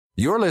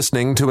You're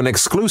listening to an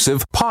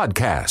exclusive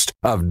podcast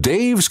of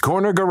Dave's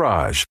Corner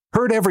Garage.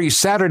 Heard every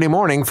Saturday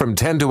morning from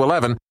 10 to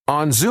 11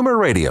 on Zoomer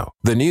Radio,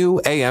 the new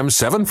AM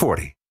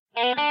 740.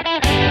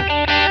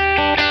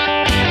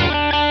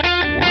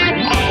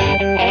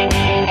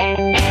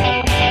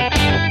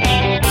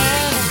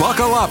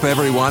 Buckle up,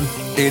 everyone.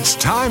 It's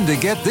time to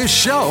get this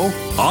show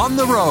on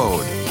the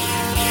road.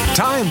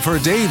 Time for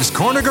Dave's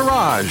Corner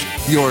Garage,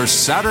 your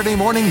Saturday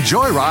morning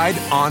joyride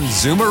on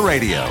Zoomer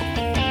Radio.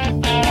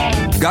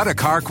 Got a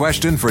car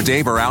question for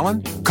Dave or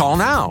Alan? Call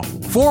now,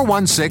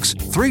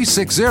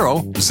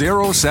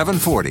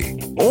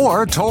 416-360-0740,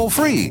 or toll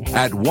free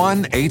at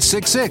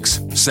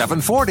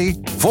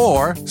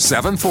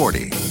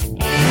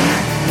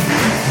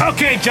 1-866-740-4740.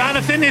 Okay,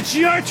 Jonathan, it's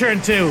your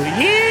turn too.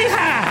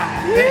 Yeehaw!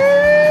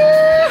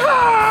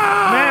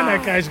 Man,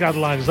 that guy's got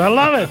lungs. I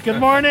love it.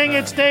 Good morning.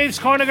 It's Dave's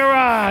Corner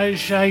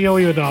Garage. I owe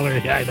you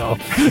 $1. Yeah, I know.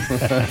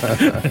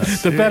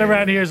 The bet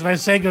around here is if I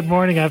say good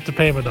morning, I have to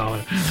pay him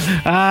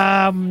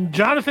 $1.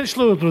 Jonathan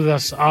Schlew is with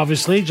us,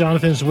 obviously.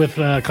 Jonathan's with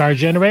Car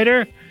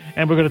Generator,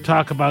 and we're going to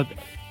talk about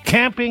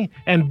camping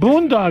and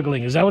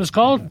boondoggling. Is that what it's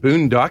called?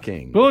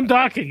 Boondocking.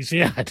 Boondockings,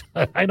 yeah.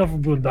 I know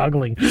from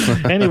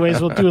boondoggling. Anyways,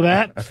 we'll do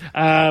that.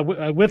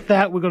 With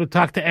that, we're going to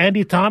talk to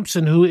Andy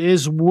Thompson, who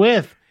is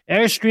with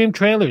Airstream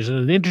Trailers.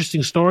 An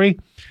interesting story.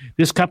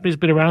 This company's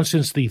been around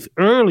since the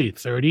early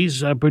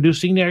 30s,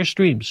 producing the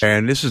Airstreams.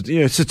 And this is,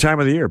 it's the time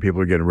of the year. People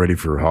are getting ready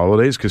for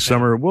holidays because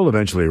summer will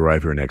eventually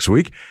arrive here next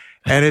week.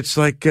 And it's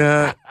like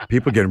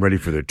people getting ready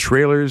for their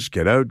trailers,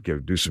 get out,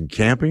 do some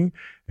camping.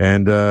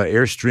 And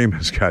Airstream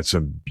has got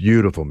some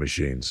beautiful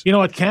machines. You know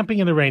what? Camping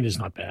in the rain is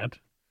not bad.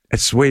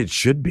 That's the way it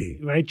should be.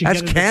 Right?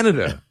 That's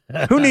Canada.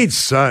 Who needs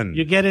sun?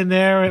 You get in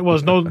there. It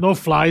was no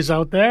flies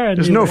out there. And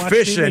there's no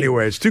fish TV.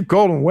 Anyway. It's too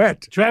cold and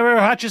wet. Trevor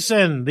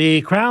Hutchison,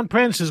 the Crown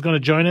Prince, is going to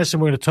join us,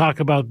 and we're going to talk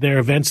about their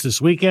events this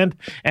weekend.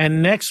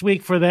 And next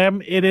week for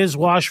them, it is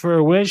Wash for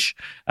a Wish,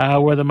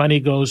 where the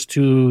money goes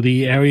to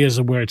the areas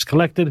of where it's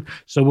collected.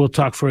 So we'll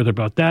talk further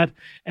about that.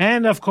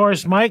 And, of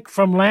course, Mike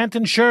from Lant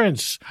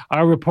Insurance,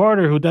 our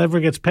reporter who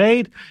never gets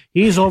paid.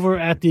 He's over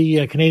at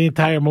the Canadian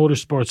Tire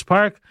Motorsports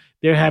Park.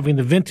 They're having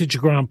the Vintage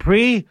Grand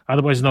Prix,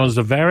 otherwise known as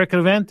the Varick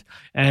event,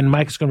 and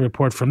Mike's going to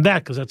report from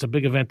that because that's a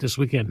big event this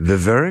weekend. The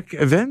Varick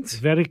event?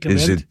 Varick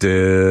event. Is it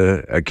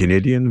a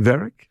Canadian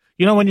Varick?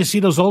 You know, when you see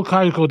those old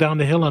cars go down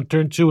the hill on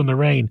turn 2 in the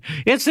rain,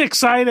 it's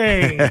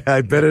exciting.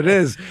 I bet it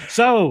is.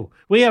 So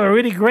we have a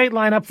really great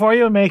lineup for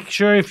you. Make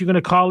sure if you're going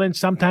to call in,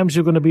 sometimes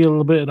you're going to be a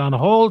little bit on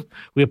hold.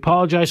 We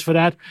apologize for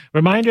that.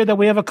 Reminder that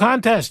we have a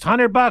contest,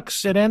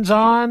 $100. It ends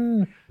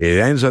on...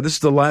 This is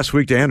the last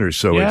week to enter,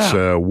 so it's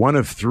one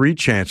of 3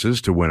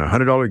 chances to win a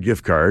 $100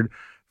 gift card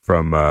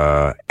from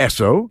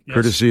Esso,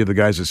 courtesy of the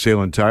guys at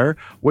Sail and Tire,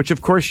 which,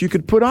 of course, you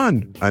could put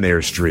on an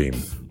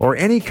Airstream or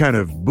any kind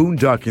of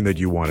boondocking that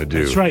you want to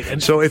do. That's right.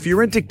 And so if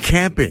you're into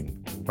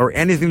camping or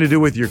anything to do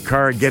with your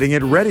car, getting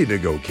it ready to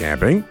go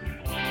camping,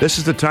 this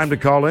is the time to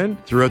call in.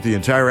 Throughout the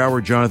entire hour,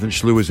 Jonathan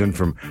Schlew is in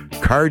from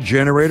Car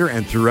Generator,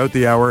 and throughout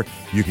the hour,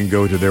 you can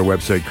go to their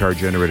website,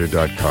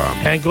 cargenerator.com.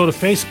 And go to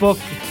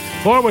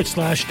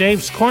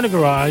Facebook.com/Dave's Corner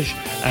Garage,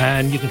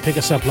 and you can pick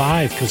us up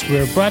live because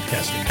we're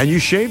broadcasting. And you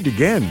shaved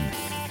again.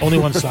 Only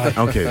one side.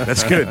 Okay,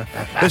 that's good.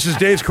 This is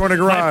Dave's Corner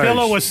Garage. My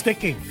pillow was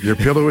sticking. Your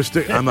pillow was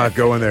sticking? I'm not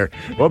going there.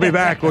 We'll be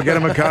back. We'll get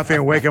him a coffee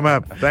and wake him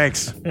up.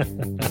 Thanks.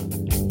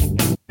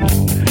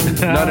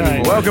 Not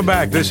anymore. Welcome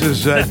back. This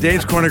is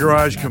Dave's Corner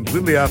Garage,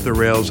 completely off the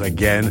rails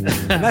again.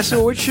 And that's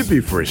what it should be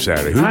for a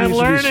Saturday. Who needs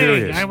to be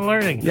serious? I'm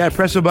learning. Yeah,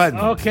 press a button.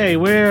 Okay,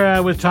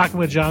 we're talking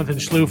with Jonathan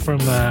Schlew from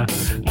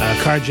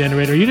Car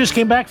Generator. You just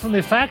came back from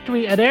the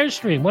factory at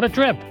Airstream. What a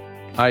trip.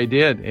 I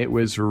did. It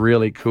was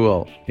really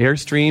cool.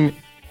 Airstream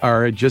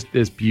are just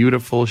this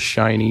beautiful,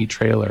 shiny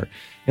trailer.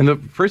 And the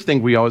first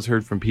thing we always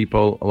heard from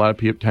people, a lot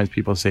of times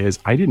people say is,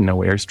 I didn't know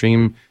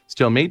Airstream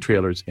still made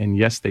trailers. And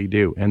yes, they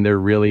do. And they're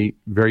really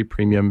very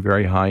premium,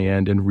 very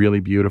high-end, and really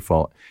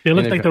beautiful. They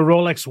look like the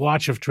Rolex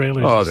watch of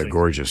trailers. Oh, they're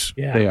gorgeous.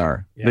 Yeah. They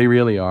are. Yeah. They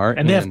really are.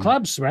 And they have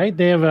clubs, right?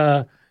 They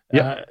have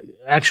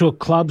actual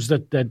clubs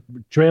that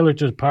trailer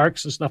to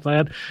parks and stuff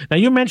like that. Now,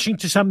 you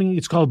mentioned something,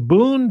 it's called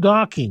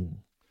boondocking.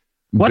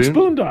 What's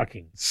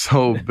boondocking?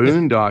 So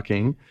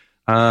boondocking...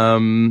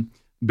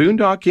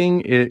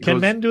 boondocking. Can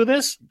men do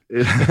this?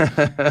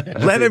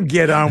 Let him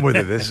get on with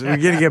it. We're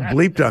going to get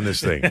bleeped on this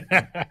thing.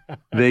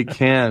 They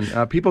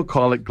can. People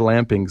call it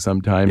glamping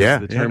sometimes. Yeah,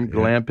 the term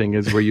glamping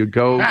is where you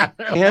go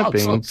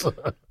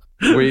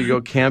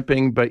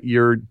camping, but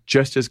you're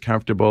just as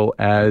comfortable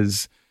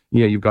as,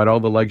 you've got all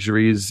the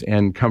luxuries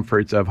and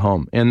comforts of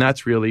home. And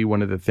that's really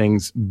one of the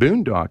things,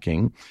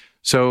 boondocking.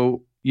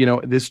 So,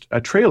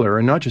 a trailer,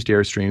 and not just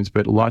Airstreams,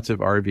 but lots of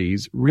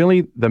RVs,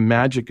 really the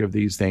magic of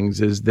these things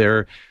is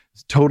they're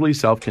totally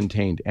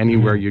self-contained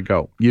anywhere you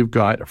go. You've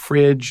got a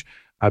fridge,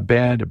 a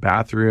bed, a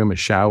bathroom, a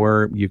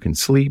shower. You can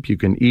sleep, you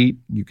can eat,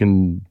 you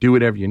can do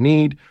whatever you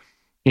need.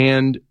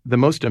 And the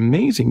most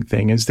amazing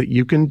thing is that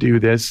you can do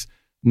this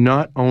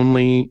not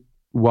only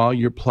while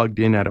you're plugged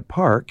in at a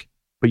park,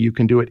 but you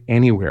can do it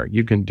anywhere.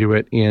 You can do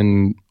it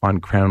on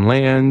Crown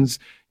lands.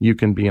 You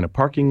can be in a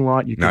parking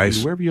lot. You can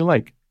be wherever you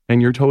like,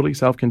 and you're totally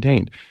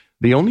self-contained.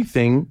 The only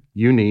thing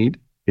you need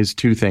is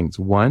two things.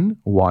 One,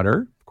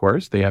 water. Of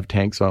course, they have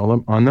tanks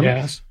on them.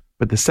 Yes.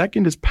 But the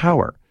second is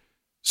power.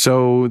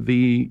 So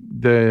the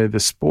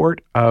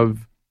sport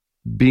of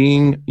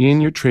being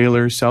in your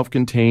trailer,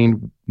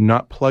 self-contained,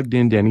 not plugged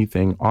into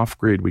anything,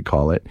 off-grid we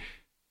call it,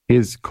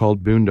 is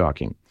called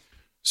boondocking.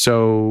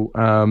 So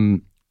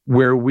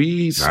where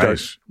we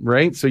start,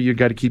 right? So you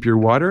got to keep your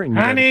water. And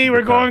honey,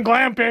 we're going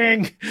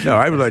glamping. No,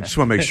 I just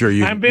want to make sure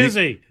you. I'm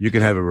busy. You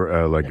can have a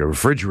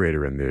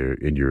refrigerator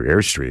in your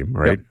Airstream,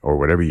 right, or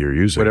whatever you're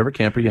using, whatever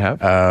camper you have.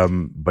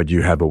 But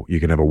you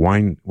can have a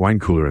wine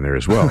cooler in there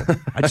as well.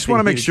 I just want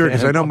to make sure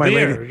because I know my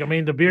lady. I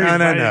mean, the beer.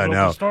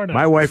 No.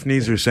 My wife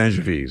needs her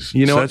Sangiovese.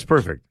 You know, so that's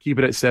perfect. Keep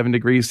it at 7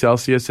 degrees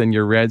Celsius, and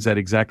your reds at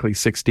exactly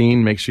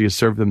 16. Make sure you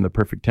serve them the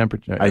perfect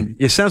temperature.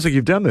 It sounds like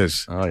you've done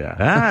this. Oh yeah.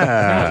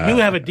 Now,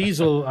 you have a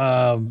diesel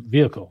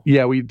vehicle.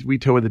 Yeah, we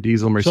tow with a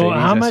diesel Mercedes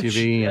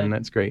SUV, and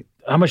that's great.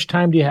 How much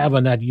time do you have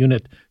on that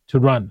unit to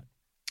run?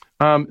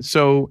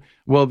 The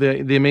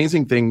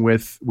amazing thing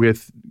with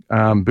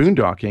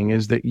boondocking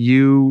is that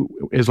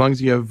as long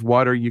as you have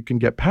water, you can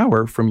get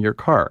power from your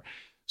car.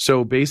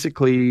 So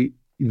basically,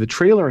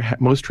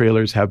 most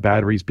trailers have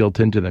batteries built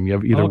into them. You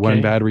have either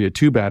one battery or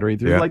two batteries.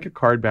 They're like a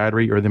card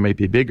battery, or they might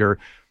be bigger.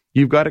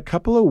 You've got a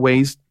couple of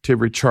ways to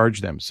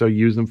recharge them. So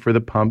use them for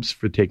the pumps,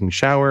 for taking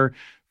shower,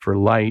 for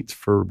lights,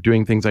 for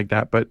doing things like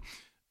that.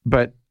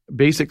 But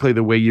basically,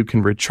 the way you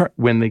can recharge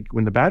when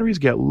the batteries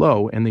get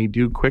low, and they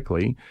do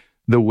quickly,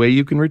 the way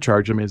you can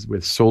recharge them is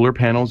with solar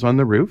panels on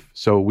the roof.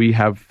 So we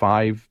have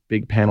 5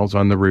 big panels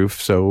on the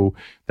roof. So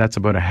that's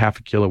about a half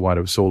a kilowatt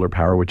of solar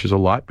power, which is a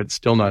lot, but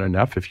still not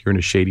enough if you're in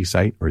a shady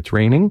site or it's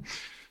raining.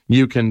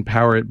 You can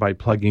power it by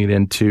plugging it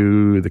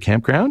into the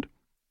campground.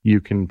 You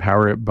can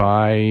power it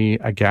by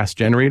a gas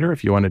generator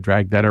if you want to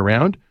drag that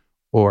around,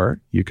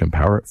 or you can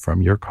power it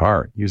from your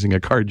car using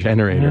a car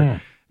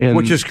generator.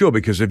 Which is cool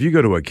because if you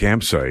go to a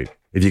campsite,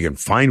 if you can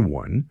find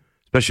one,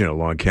 especially on a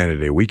long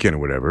Canada Day weekend or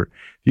whatever,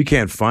 if you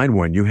can't find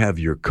one, you have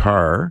your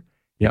car,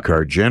 your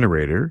car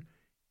generator,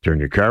 turn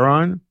your car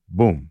on,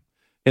 boom.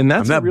 And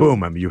that's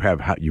boom. I mean, you have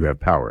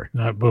power.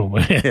 Not boom.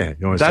 Yeah,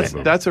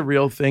 that's a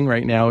real thing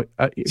right now.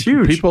 It's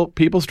huge.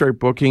 People start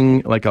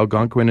booking like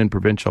Algonquin and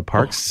provincial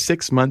parks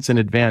 6 months in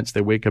advance.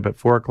 They wake up at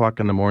 4:00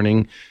 in the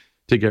morning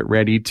to get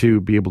ready to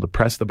be able to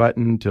press the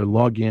button to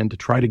log in to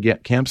try to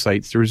get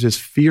campsites. There's this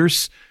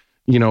fierce,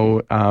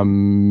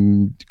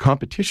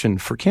 competition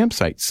for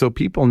campsites. So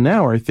people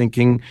now are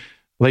thinking,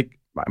 like,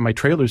 my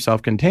trailer's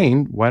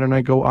self-contained. Why don't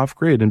I go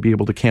off-grid and be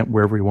able to camp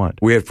wherever we want?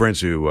 We had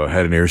friends who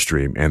had an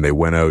Airstream, and they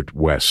went out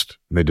west.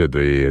 They did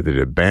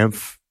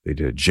Banff, they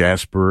did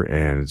Jasper,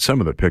 and some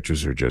of the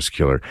pictures are just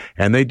killer.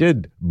 And they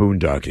did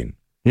boondocking.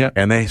 Yeah,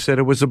 and they said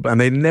and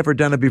they'd never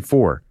done it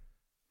before.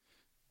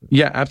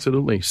 Yeah,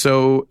 absolutely.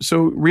 So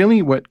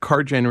really what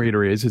Car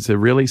Generator is, it's a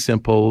really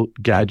simple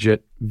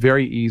gadget,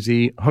 very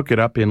easy. Hook it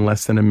up in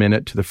less than a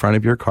minute to the front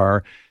of your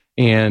car,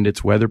 and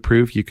it's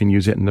weatherproof. You can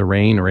use it in the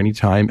rain or any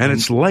time. And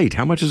it's light.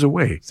 How much does it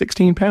weigh?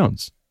 16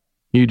 pounds.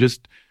 You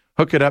just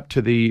hook it up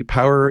to the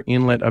power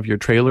inlet of your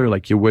trailer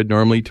like you would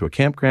normally to a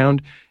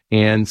campground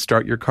and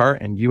start your car,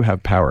 and you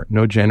have power.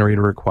 No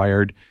generator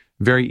required.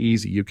 Very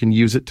easy. You can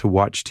use it to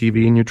watch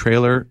TV in your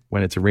trailer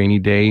when it's a rainy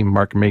day,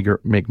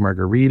 make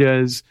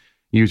margaritas,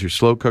 use your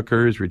slow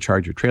cookers,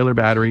 recharge your trailer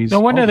batteries. No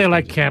wonder they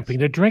like camping.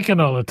 They're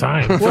drinking all the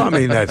time. Well, I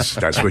mean, that's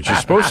what you're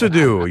supposed to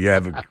do.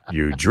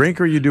 You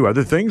drink or you do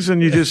other things,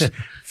 and you just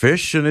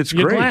fish, and it's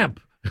great.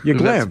 You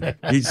glamp.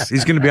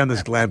 He's going to be on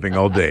this glamping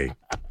all day.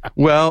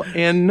 Well,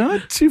 and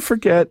not to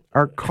forget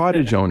our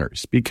cottage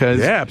owners,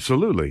 because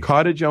absolutely,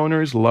 cottage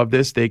owners love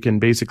this. They can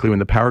basically, when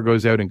the power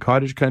goes out in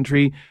cottage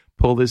country,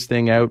 pull this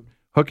thing out,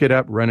 hook it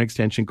up, run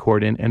extension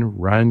cord in, and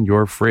run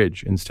your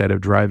fridge instead of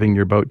driving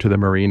your boat to the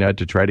marina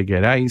to try to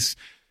get ice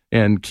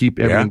and keep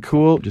everything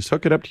cool. Just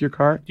hook it up to your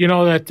car. You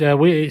know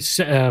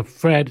that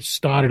Fred's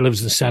daughter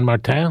lives in San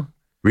Martin?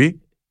 Oui.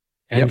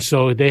 And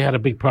so they had a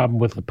big problem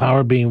with the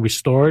power being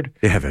restored.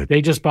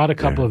 They just bought a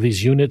couple of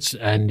these units,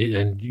 and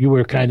you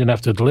were kind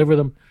enough to deliver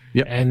them.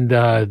 Yep. And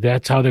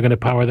that's how they're going to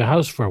power the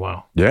house for a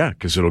while. Yeah,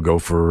 because it'll go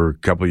for a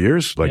couple of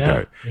years like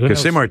that.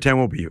 Because Saint Martin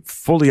won't be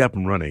fully up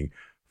and running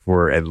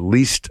for at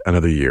least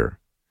another year.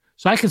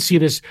 So I can see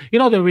this.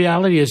 The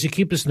reality is you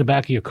keep this in the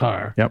back of your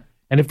car. Yep.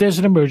 And if there's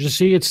an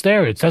emergency, it's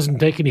there. It doesn't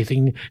take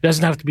anything. It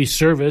doesn't have to be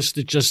serviced.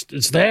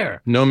 It's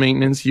there. No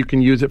maintenance. You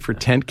can use it for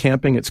tent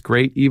camping. It's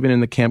great, even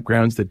in the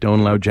campgrounds that don't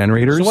allow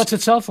generators. So what's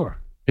it sell for?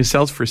 It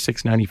sells for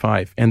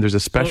 $6.95, and there's a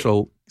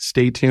special.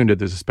 Stay tuned.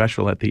 There's a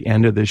special at the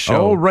end of this show.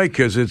 Oh, right,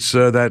 because it's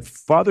that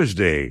Father's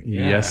Day.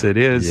 Yeah. Yes, it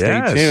is.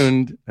 Yes. Stay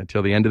tuned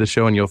until the end of the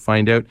show, and you'll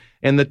find out.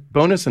 And the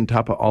bonus on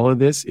top of all of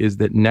this is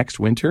that next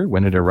winter,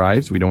 when it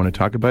arrives, we don't want to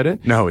talk about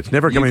it. No, it's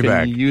never coming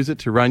back. You can use it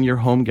to run your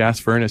home gas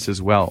furnace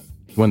as well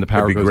when the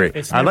power goes great.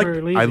 It's I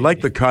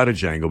like the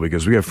cottage angle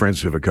because we have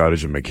friends who have a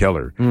cottage in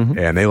McKellar,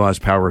 and they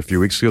lost power a few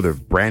weeks ago. Their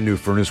brand new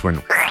furnace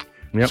went.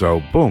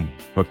 So boom,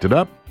 hooked it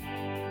up.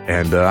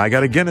 And I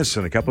got a Guinness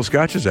and a couple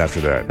scotches after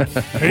that.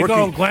 There you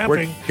go,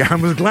 glamping. I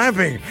was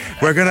glamping.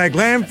 We're going to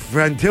glamp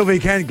until we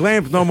can't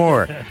glamp no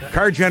more.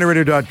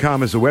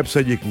 CarGenerator.com is a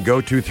website you can go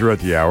to throughout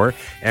the hour,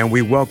 and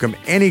we welcome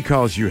any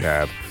calls you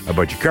have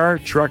about your car,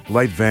 truck,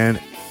 light van,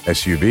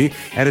 SUV,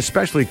 and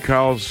especially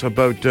calls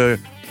about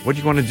what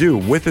you want to do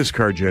with this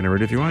car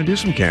generator if you want to do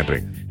some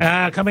camping.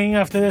 Coming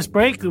after this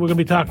break, we're going to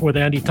be talking with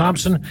Andy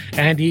Thompson.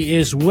 Andy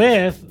is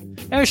with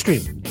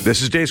Airstream.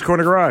 This is Dave's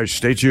Corner Garage.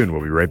 Stay tuned.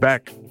 We'll be right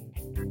back.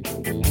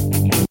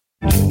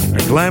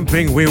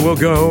 Glamping we will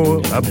go,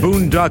 a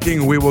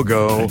boondocking we will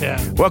go. Yeah.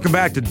 Welcome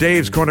back to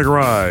Dave's Corner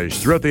Garage.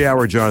 Throughout the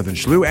hour, Jonathan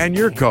Schlew, and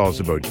your calls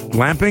about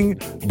glamping,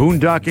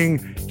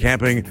 boondocking,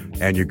 camping,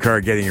 and your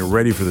car getting you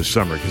ready for the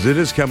summer, because it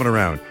is coming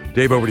around.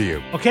 Dave, over to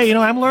you. Okay,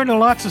 I'm learning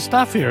lots of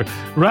stuff here.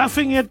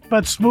 Roughing it,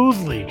 but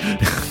smoothly. See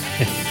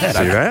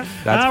that?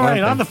 That's All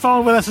right, on the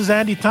phone with us is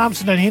Andy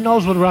Thompson, and he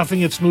knows what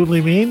roughing it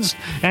smoothly means.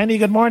 Andy,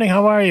 good morning.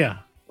 How are you?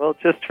 Well,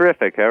 just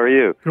terrific. How are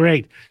you?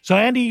 Great. So,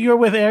 Andy, you're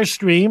with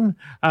Airstream.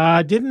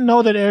 Didn't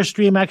know that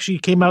Airstream actually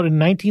came out in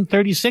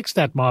 1936,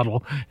 that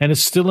model, and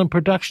it's still in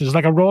production. It's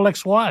like a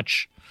Rolex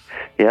watch.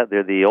 Yeah,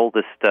 they're the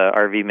oldest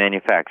RV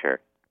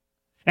manufacturer.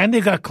 And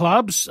they got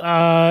clubs.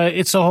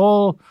 It's a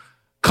whole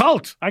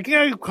cult. I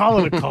can't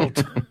call it a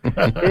cult.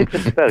 It's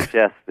just about,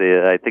 yes.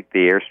 I think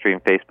the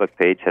Airstream Facebook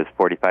page has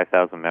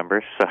 45,000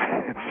 members. So.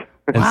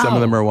 And some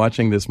of them are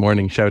watching this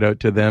morning. Shout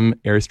out to them,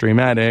 Airstream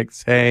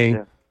addicts. Hey.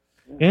 Yeah.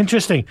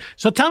 Interesting.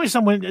 So tell me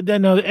something.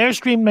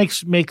 Airstream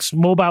makes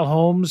mobile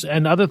homes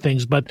and other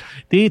things, but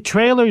the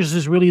trailers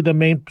is really the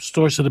main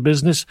source of the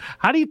business.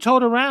 How do you tow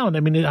it around?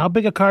 I mean, how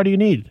big a car do you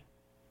need?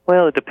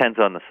 Well, it depends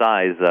on the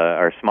size.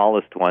 Our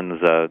smallest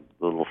ones,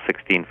 little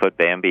 16-foot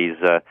Bambis,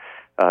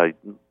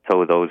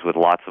 tow those with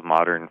lots of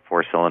modern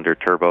four-cylinder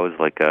turbos,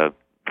 like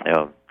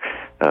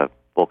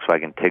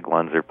Volkswagen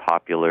Tiguan's are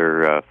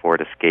popular,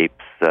 Ford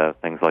Escapes,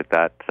 things like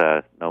that.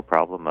 No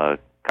problem. A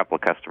couple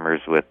of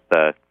customers with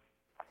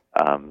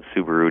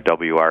Subaru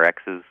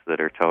WRXs that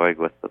are towing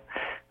with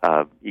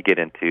them. You get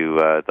into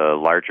the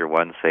larger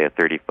ones, say a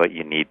 30-foot,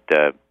 you need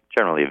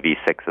generally a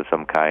V6 of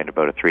some kind,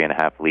 about a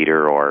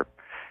 3.5-liter, or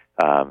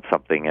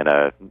something in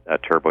a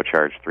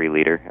turbocharged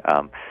 3-liter.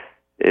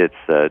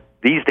 It's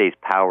these days,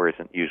 power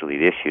isn't usually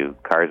the issue.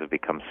 Cars have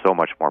become so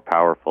much more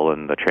powerful,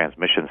 and the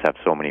transmissions have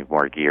so many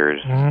more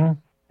gears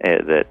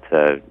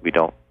that we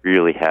don't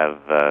really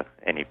have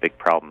any big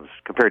problems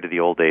compared to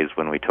the old days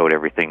when we towed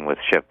everything with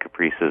Chev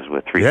Caprices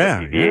with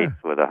 350 V8s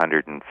with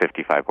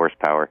 155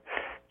 horsepower.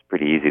 It's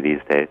pretty easy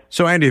these days.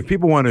 So, Andy, if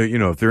people want to,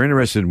 if they're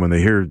interested when they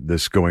hear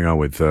this going on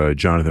with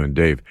Jonathan and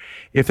Dave,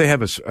 if they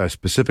have a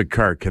specific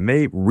car, can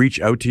they reach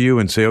out to you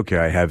and say, okay,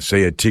 I have,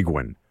 say, a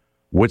Tiguan.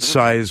 What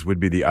size would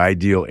be the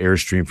ideal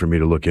Airstream for me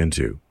to look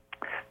into?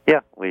 Yeah,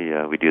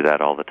 we do that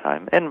all the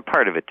time. And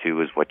part of it,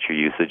 too, is what your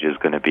usage is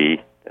going to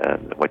be,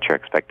 what your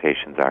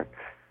expectations are.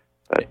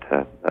 But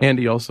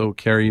Andy also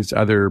carries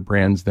other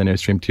brands than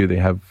Airstream too. They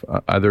have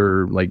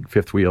other like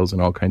fifth wheels and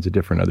all kinds of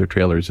different other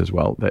trailers as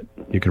well that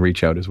you can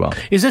reach out as well.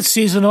 Is it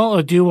seasonal,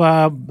 or do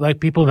like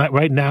people that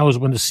right now is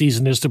when the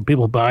season is to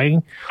people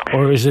buying,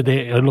 or is it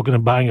they're looking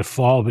at buying it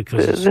fall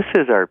because this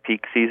is our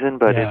peak season,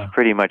 but it's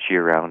pretty much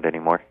year round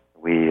anymore.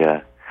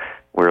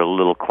 We're a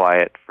little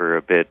quiet for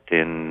a bit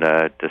in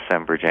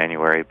December,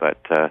 January,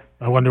 but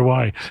I wonder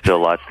why.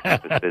 Still lots to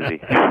keep us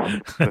busy.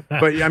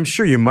 But I'm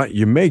sure you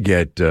may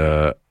get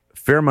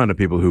fair amount of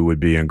people who would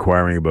be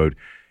inquiring about,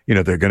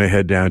 they're going to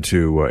head down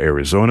to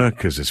Arizona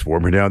because it's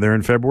warmer down there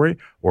in February,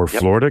 or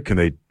Florida.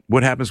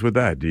 What happens with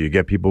that? Do you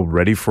get people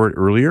ready for it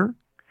earlier?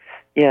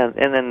 Yeah,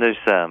 and then there's,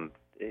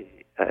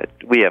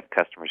 we have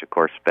customers, of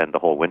course, spend the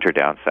whole winter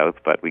down south,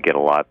 but we get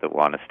a lot that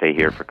want to stay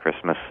here for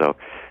Christmas. So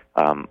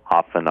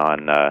often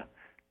on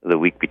the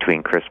week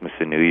between Christmas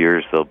and New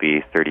Year's, there'll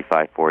be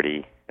 35,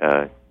 40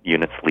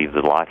 units leave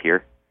the lot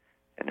here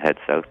and head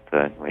south.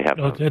 We have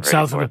it's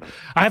south of it.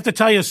 I have to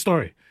tell you a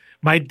story.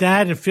 My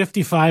dad in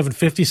 55 and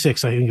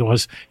 56, I think it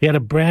was, he had a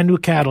brand new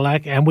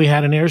Cadillac, and we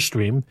had an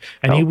Airstream,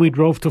 and we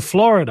drove to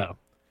Florida.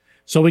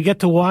 So we get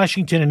to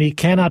Washington, and he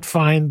cannot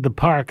find the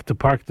park to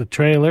park the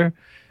trailer.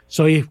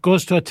 So he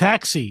goes to a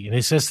taxi, and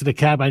he says to the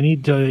cab, I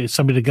need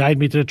somebody to guide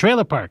me to the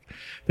trailer park.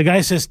 The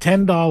guy says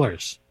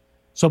 $10.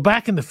 So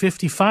back in the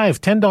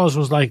 55, $10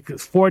 was like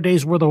 4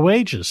 days worth of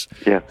wages.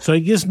 Yeah. So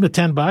he gives him the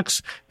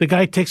 $10. The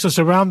guy takes us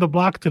around the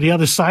block to the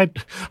other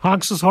side,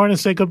 honks his horn, and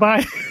say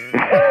goodbye.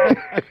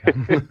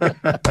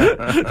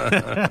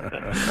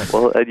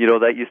 Well,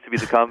 that used to be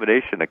the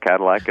combination, a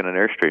Cadillac and an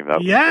Airstream. That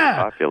was very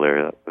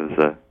popular. That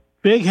was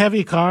big,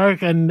 heavy car,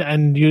 and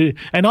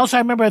also I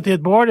remember at the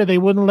border they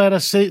wouldn't let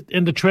us sit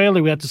in the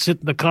trailer. We had to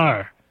sit in the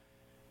car.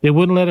 They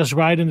wouldn't let us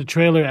ride in the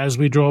trailer as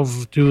we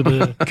drove to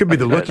the... Could be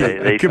the look.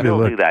 They could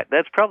still do that.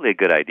 That's probably a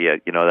good idea.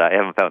 I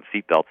haven't found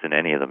seatbelts in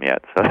any of them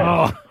yet.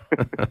 So.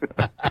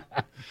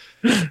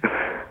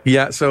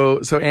 Yeah, so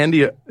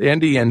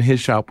Andy and his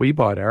shop, we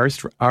bought our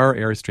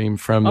Airstream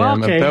from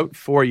them about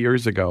 4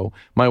 years ago.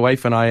 My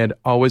wife and I had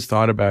always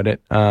thought about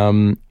it,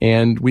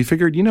 and we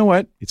figured, you know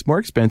what? It's more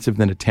expensive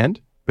than a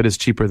tent, but it's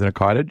cheaper than a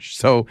cottage.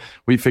 So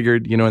we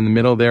figured, in the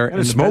middle there. And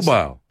it's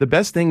mobile. The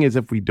best thing is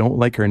if we don't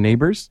like our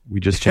neighbors, we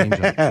just change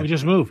them. We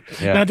just move.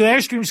 Yeah. Now, do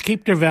Airstreams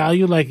keep their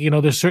value? Like,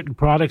 there's certain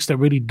products that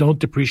really don't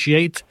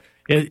depreciate.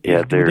 Do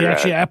they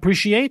actually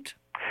appreciate?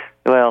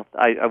 Well,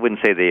 I wouldn't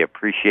say they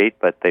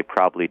appreciate, but they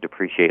probably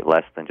depreciate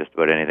less than just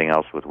about anything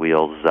else with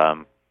wheels.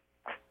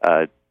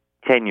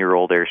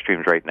 10-year-old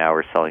Airstreams right now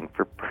are selling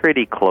for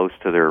pretty close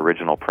to their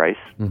original price.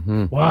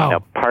 Mm-hmm. Wow. Now,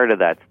 part of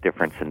that's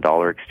difference in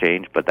dollar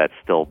exchange, but that's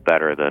still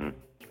better than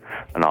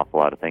an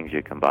awful lot of things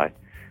you can buy.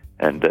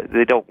 And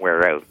they don't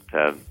wear out.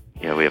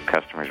 We have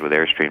customers with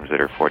Airstreams that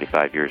are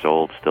 45 years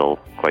old, still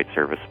quite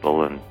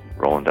serviceable and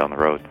rolling down the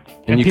road.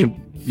 And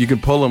you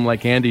can pull them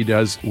like Andy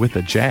does with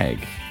a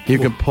Jag. You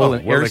can pull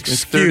an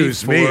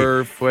Airstream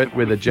 34 foot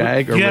with a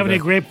Jag. Do you have any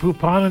Grey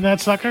Poupon in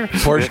that sucker?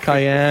 Porsche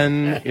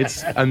Cayenne.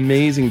 It's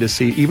amazing to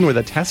see. Even with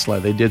a Tesla,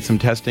 they did some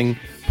testing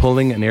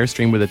pulling an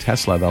Airstream with a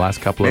Tesla the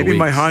last couple of weeks. Maybe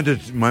my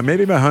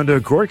Honda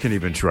Accord can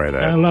even try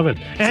that. I love it.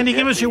 Andy,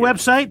 give us your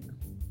website.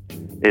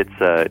 It's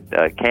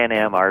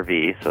Can-Am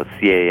RV, so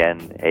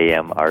CANAMRV.ca.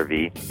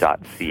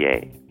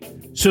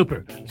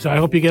 Super. So I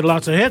hope you get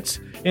lots of hits.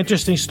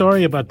 Interesting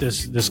story about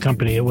this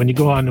company. When you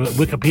go on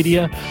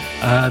Wikipedia,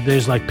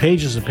 there's like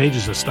pages and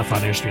pages of stuff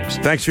on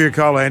Airstreams. Thanks for your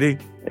call, Andy.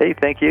 Hey,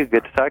 thank you.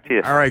 Good to talk to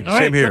you. All right,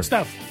 same here. Good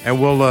stuff.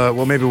 And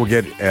we'll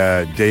get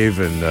Dave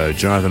and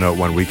Jonathan out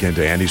one weekend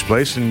to Andy's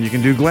place, and you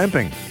can do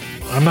glamping.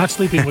 I'm not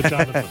sleeping with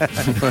Jonathan.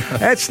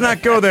 Let's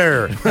not go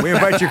there. We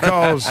invite your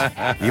calls,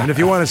 even if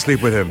you want to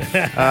sleep with him.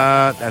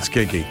 That's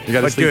kinky. You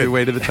got to sleep your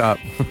way to the top.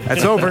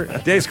 That's over.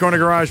 Dave's Corner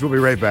Garage. We'll be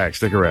right back.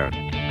 Stick around.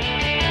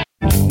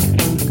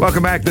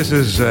 Welcome back. This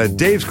is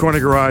Dave's Corner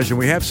Garage, and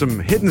we have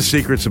some hidden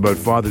secrets about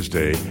Father's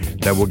Day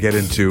that we'll get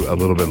into a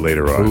little bit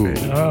later on.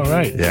 All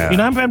right. Yeah.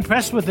 I'm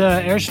impressed with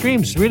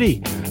Airstreams,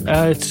 really.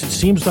 It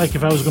seems like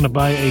if I was going to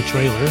buy a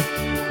trailer,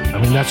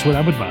 that's what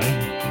I would buy.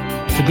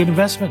 It's a good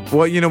investment.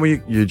 Well,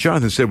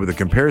 Jonathan said with a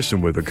comparison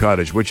with a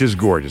cottage, which is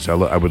gorgeous. I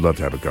would love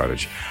to have a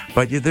cottage.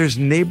 But there's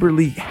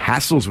neighborly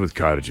hassles with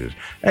cottages.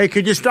 Hey,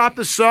 could you stop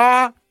the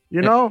saw?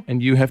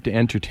 And you have to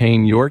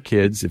entertain your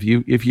kids. If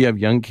you have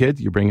young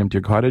kids, you bring them to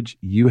your cottage,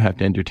 you have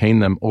to entertain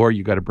them, or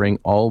you got to bring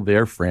all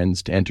their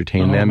friends to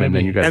entertain them, and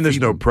then you got. And there's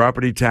no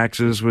property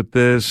taxes with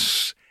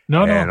this.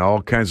 No. And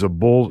all kinds of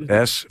bull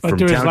S but from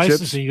there is townships.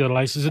 Licensing. You got to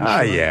license it.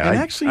 Yeah. And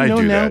actually,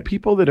 now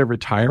people that are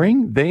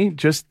retiring, they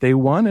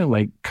want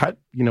to cut,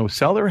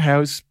 sell their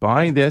house,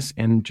 buy this,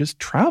 and just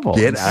travel.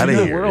 Get out of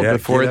here. World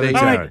before they.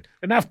 All right,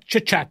 enough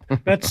chit chat.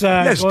 Let's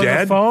go to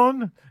the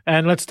phone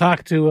and let's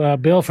talk to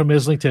Bill from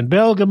Islington.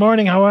 Bill, good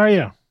morning. How are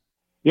you?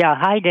 Yeah,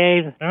 hi,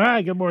 Dave. All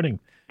right, good morning.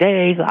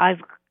 Dave,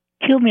 I've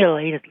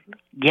accumulated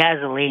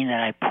gasoline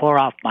that I pour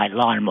off my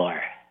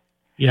lawnmower.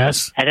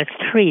 Yes. And it's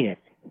treated.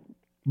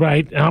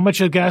 Right. How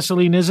much of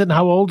gasoline is it and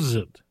how old is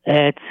it?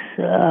 It's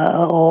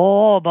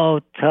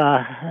about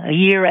a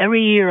year.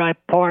 Every year I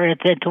pour it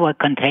into a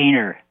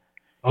container.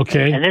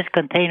 Okay. And this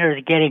container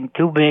is getting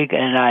too big,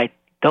 and I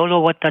don't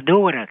know what to do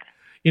with it.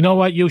 You know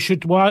what? You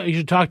should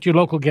talk to your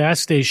local gas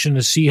station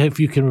to see if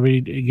you can really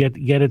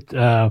get it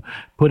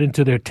put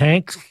into their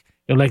tanks.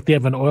 Like they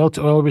have an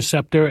oil-to-oil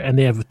receptor, and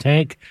they have a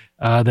tank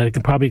that it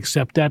can probably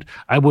accept that.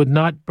 I would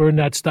not burn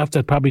that stuff.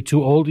 That's probably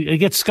too old. It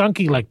gets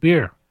skunky like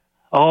beer.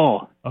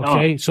 Oh.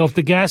 Okay. No. So if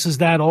the gas is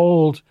that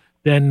old,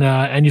 then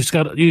and you're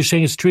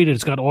saying it's treated.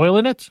 It's got oil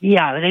in it.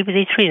 Yeah, they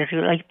treat it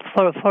like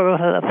for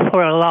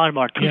a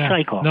lawnmower,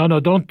 cycle. No,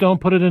 don't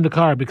put it in the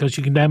car because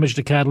you can damage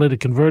the catalytic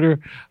converter.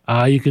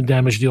 You can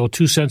damage the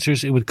O2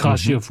 sensors. It would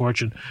cost you a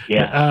fortune.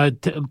 Yeah.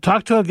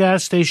 Talk to a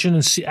gas station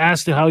and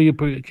ask how you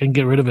can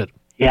get rid of it.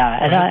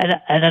 Yeah,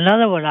 and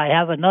another one. I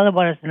have another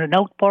one. It's an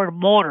outboard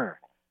motor.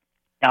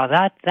 Now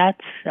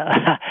that's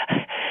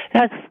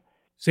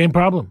same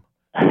problem.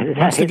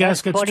 Once the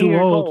gas gets too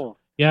old.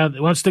 Yeah,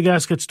 once the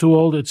gas gets too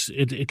old,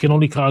 it can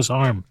only cause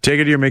harm. Take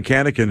it to your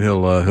mechanic, and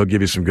he'll give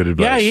you some good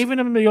advice. Yeah,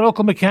 even your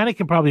local mechanic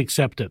can probably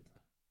accept it.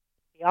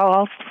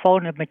 I'll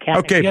phone the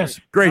mechanic. Okay,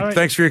 yes. Great. Right.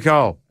 Thanks for your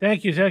call.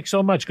 Thanks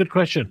so much. Good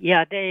question.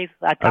 Yeah, Dave,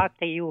 I talked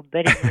to you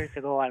many years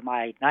ago on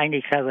my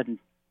 97.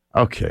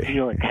 Okay.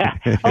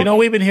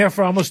 We've been here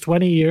for almost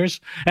 20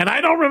 years, and I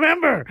don't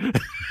remember.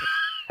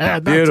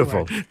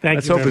 Beautiful.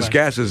 Let's hope his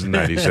gas isn't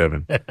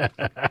 97. All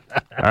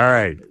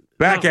right.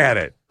 Back at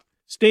it.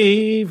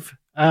 Steve.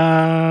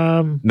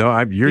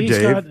 No, you're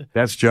Dave.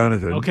 That's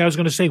Jonathan. Okay, I was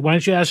going to say, why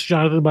don't you ask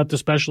Jonathan about the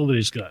special that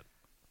he's got?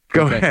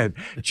 Go ahead.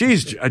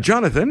 Geez,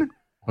 Jonathan,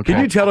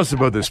 can you tell us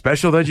about the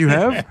special that you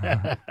have?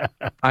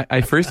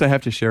 I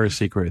have to share a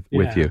secret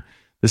with you.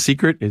 The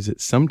secret is that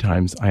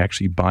sometimes I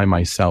actually buy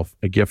myself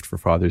a gift for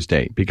Father's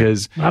Day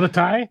because... Not a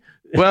tie?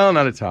 Well,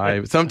 not a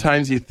tie.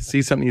 Sometimes you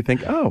see something you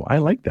think, oh, I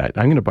like that.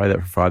 I'm going to buy that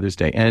for Father's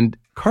Day. And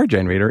Car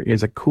Generator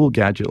is a cool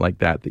gadget like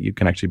that you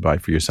can actually buy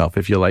for yourself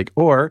if you like,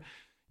 or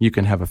you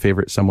can have a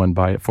favorite someone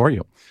buy it for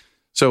you.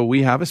 So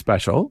we have a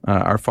special.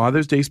 Our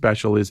Father's Day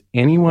special is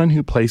anyone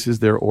who places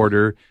their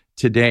order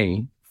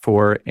today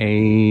for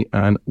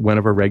one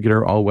of our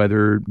regular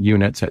all-weather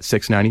units at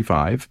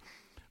 $695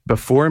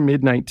 before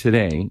midnight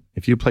today.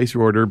 If you place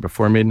your order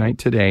before midnight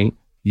today,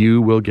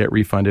 you will get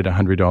refunded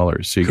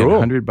 $100. So you get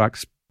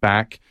 $100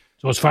 back.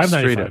 So it's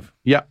 $5.95.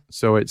 Yeah.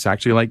 So it's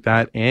actually like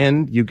that.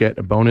 And you get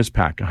a bonus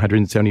pack,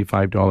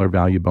 $175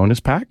 value bonus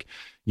pack.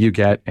 You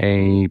get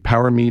a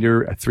power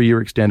meter, a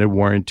 3-year extended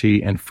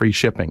warranty, and free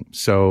shipping.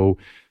 So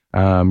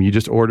you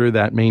just order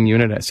that main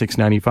unit at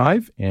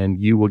 $695, and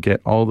you will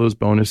get all those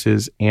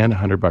bonuses and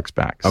 $100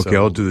 back. Okay,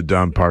 I'll do the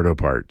Don Pardo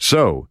part.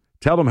 So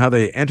tell them how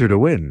they enter to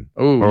win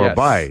or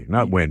buy,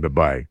 not win, but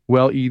buy.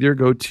 Well, either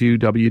go to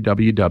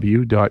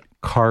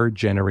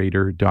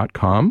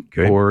www.cargenerator.com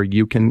or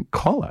you can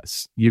call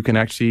us. You can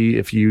actually,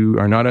 if you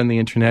are not on the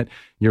internet,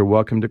 you're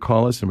welcome to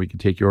call us and we can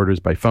take your orders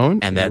by phone.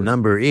 And that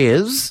number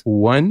is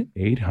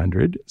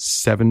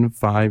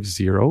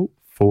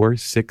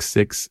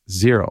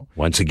 1-800-750-4660.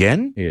 Once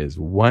again, is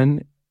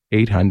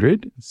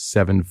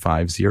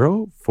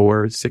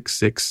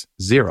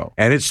 1-800-750-4660.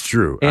 And it's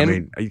true.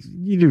 And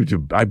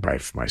I buy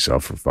for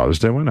myself for Father's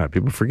Day. Why not?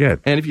 People forget.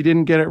 And if you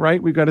didn't get it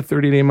right, we've got a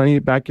 30-day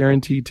money-back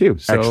guarantee, too.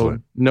 So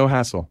excellent. No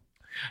hassle.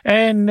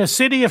 And the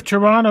city of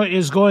Toronto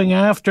is going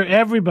after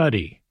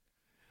everybody.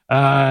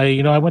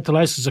 I went to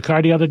license a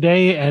car the other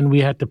day, and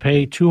we had to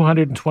pay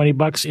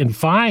 $220 in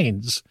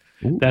fines.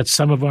 Ooh. That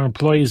some of our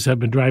employees have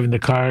been driving the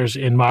cars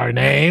in our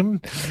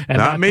name. And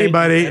not me,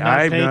 buddy.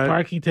 I've paid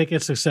parking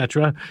tickets,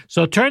 etc.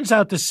 So it turns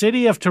out the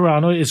city of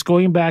Toronto is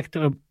going back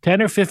to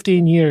 10 or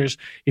 15 years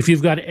if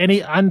you've got any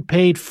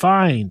unpaid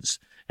fines.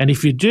 And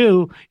if you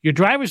do, your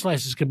driver's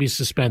license can be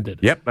suspended.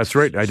 Yep, that's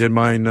right. I did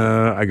mine.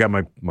 I got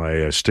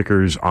my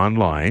stickers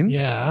online.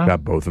 Yeah.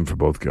 Got both of them for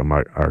both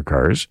our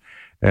cars.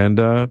 And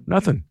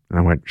nothing. And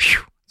I went,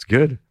 phew, it's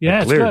good.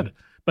 Yeah, it's good.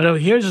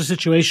 But here's a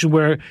situation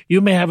where you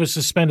may have a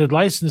suspended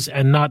license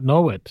and not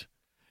know it.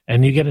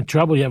 And you get in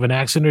trouble, you have an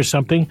accident or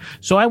something.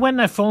 So I went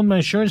and I phoned my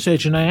insurance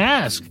agent and I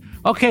asked,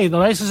 okay, the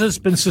license has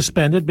been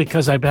suspended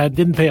because I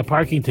didn't pay a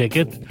parking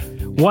ticket.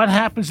 What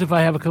happens if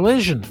I have a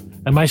collision?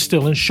 Am I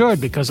still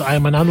insured because I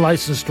am an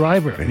unlicensed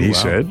driver? And he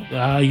said,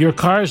 your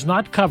car is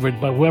not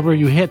covered, but whoever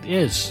you hit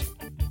is.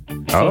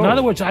 So in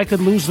other words, I could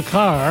lose the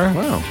car,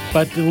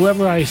 but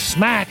whoever I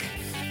smack,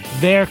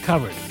 they're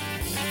covered.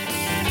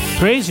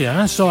 Crazy,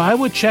 huh? So I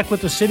would check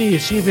with the city to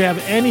see if you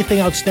have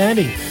anything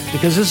outstanding,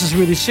 because this is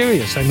really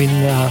serious. I mean,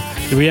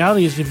 the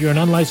reality is if you're an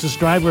unlicensed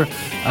driver,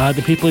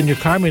 the people in your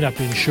car may not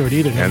be insured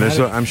either. And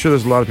I'm sure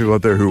there's a lot of people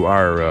out there who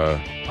are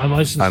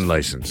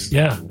unlicensed.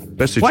 Yeah.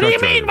 What do you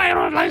mean by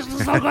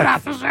unlicensed? So good,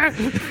 officer.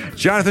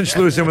 Jonathan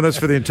Schlew is in with us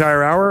for the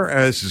entire hour.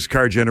 This is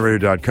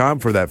CarGenerator.com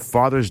for that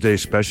Father's Day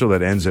special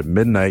that ends at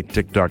midnight.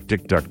 Tick-tock,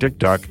 tick-tock,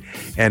 tick-tock.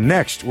 And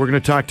next, we're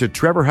going to talk to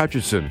Trevor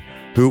Hutchinson,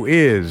 who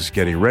is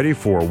getting ready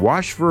for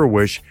Wash for a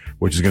Wish,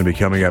 which is going to be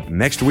coming up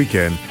next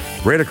weekend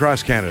right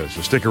across Canada.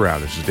 So stick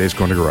around. This is Dave's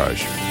Corner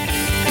Garage.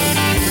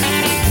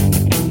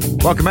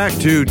 Welcome back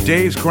to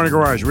Dave's Corner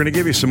Garage. We're going to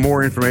give you some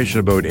more information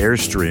about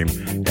Airstream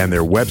and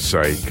their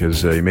website,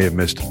 because you may have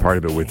missed part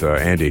of it with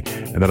Andy,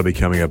 and that'll be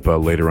coming up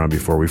later on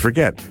before we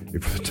forget,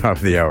 before the top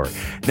of the hour.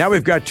 Now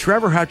we've got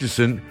Trevor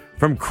Hutchinson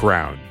from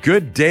Crown.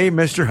 Good day,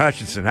 Mr.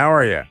 Hutchinson. How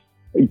are you?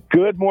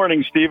 Good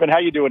morning, Stephen. How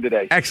you doing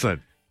today?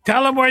 Excellent.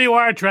 Tell them where you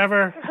are,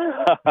 Trevor.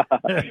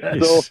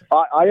 So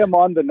I am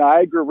on the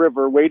Niagara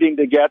River waiting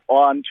to get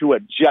onto a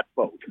jet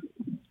boat.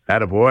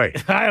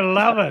 Attaboy. I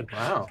love it.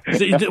 Wow.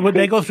 So, would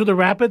they go through the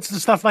rapids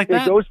and stuff like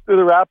that? It goes through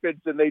the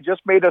rapids, and they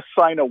just made us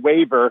sign a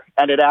waiver,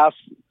 and it asks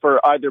for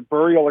either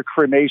burial or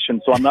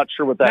cremation, so I'm not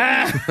sure what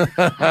that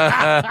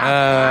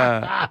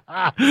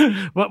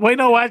means. Well, you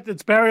know what?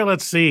 It's burial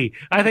at sea.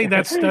 I think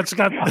that's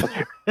got...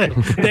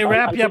 They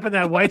wrap you up in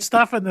that white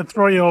stuff and then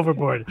throw you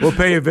overboard. We'll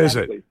pay a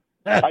visit.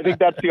 I think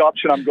that's the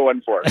option I'm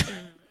going for.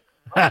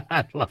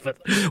 I love it.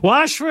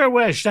 Wash for a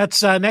Wish.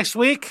 That's next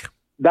week?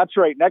 That's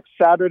right. Next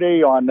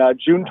Saturday on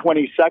June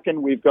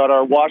 22nd, we've got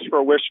our Wash for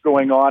a Wish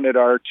going on at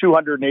our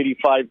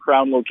 285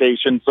 Crown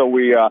location. So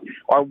we are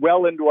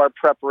well into our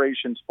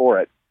preparations for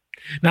it.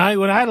 Now,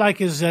 what I like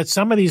is that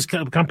some of these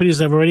companies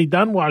have already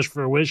done Wash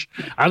for a Wish.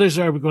 Others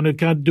are going to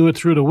kind of do it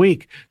through the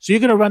week. So you're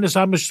going to run this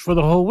almost for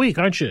the whole week,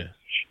 aren't you?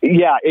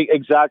 Yeah,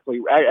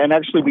 exactly. And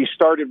actually, we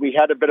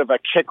had a bit of a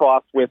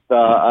kickoff with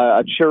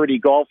a charity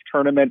golf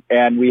tournament,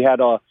 and we had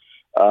a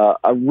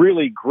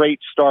really great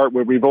start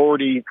where we've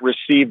already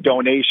received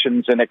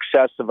donations in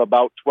excess of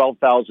about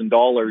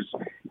 $12,000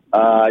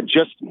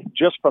 just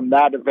from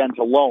that event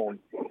alone,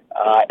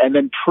 and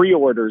then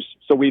pre-orders.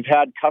 So we've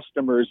had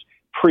customers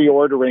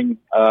pre-ordering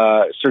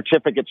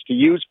certificates to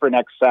use for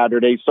next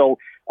Saturday. So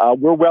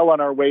we're well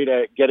on our way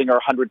to getting our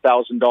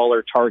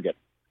 $100,000 target.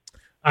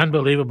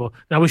 Unbelievable.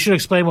 Now, we should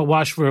explain what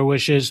Wash for a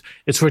Wish is.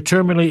 It's for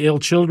terminally ill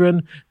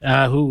children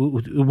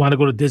who want to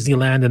go to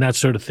Disneyland and that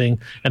sort of thing,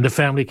 and the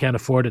family can't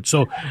afford it.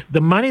 So the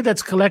money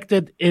that's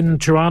collected in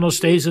Toronto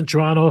stays in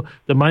Toronto.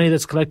 The money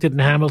that's collected in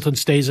Hamilton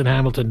stays in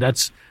Hamilton.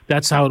 That's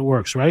how it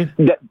works, right?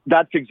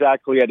 That's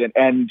exactly it.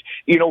 And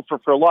you know, for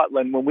a lot,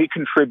 Len, when we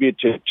contribute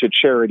to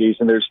charities,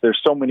 and there's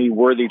so many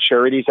worthy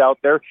charities out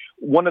there,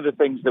 one of the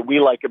things that we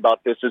like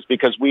about this is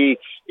because we're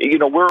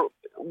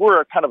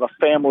a kind of a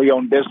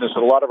family-owned business,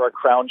 and a lot of our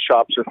Crown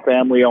shops are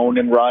family-owned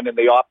and run, and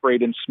they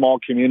operate in small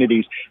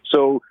communities.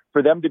 So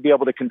for them to be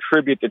able to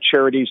contribute to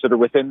charities that are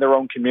within their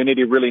own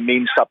community really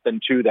means something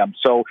to them.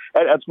 So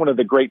that's one of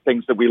the great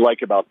things that we like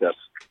about this.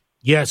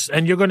 Yes,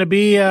 and you're going to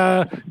be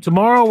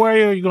tomorrow.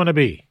 Where are you going to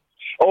be?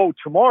 Oh,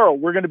 tomorrow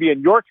we're going to be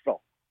in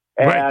Yorkville.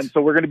 And Right.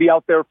 so we're going to be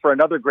out there for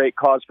another great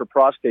cause for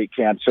prostate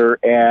cancer.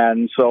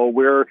 And so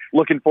we're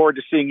looking forward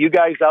to seeing you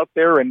guys out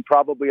there and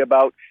probably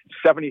about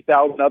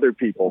 70,000 other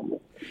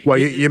people. Well,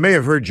 you may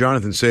have heard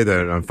Jonathan say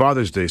that on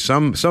Father's Day,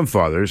 some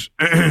fathers,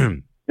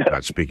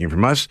 not speaking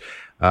from us,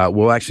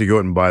 will actually go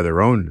out and buy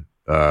their own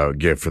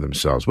gift for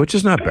themselves, which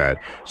is not bad.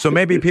 So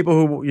maybe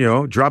people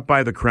who, drop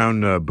by the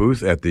Crown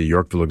booth at the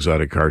Yorkville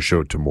Exotic Car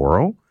Show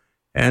tomorrow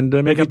and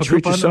maybe up a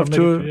treat coupon, yourself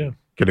or maybe-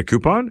 get a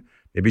coupon,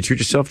 maybe treat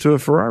yourself to a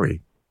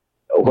Ferrari.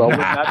 Well,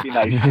 wouldn't that be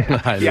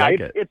nice? I like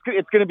it.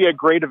 It's going to be a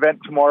great event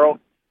tomorrow.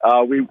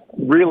 We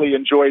really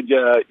enjoyed,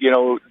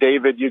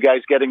 David, you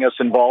guys getting us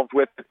involved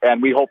with it,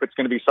 and we hope it's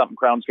going to be something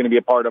Crown's going to be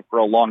a part of for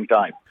a long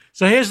time.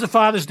 So here's the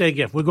Father's Day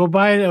gift. We go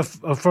buy a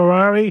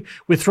Ferrari,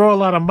 we throw a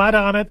lot of mud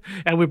on it,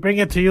 and we bring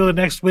it to you the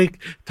next week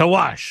to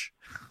wash.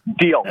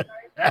 Deal.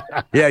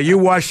 Yeah, you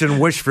watched and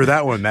wished for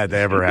that one that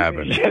ever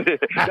happened.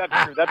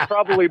 That's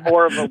probably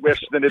more of a wish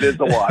than it is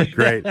a wash.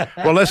 Great.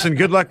 Well, listen,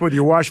 good luck with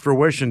your wash for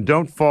wish, and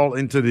don't fall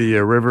into the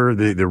river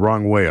the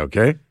wrong way,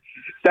 okay?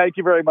 Thank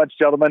you very much,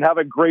 gentlemen. Have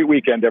a great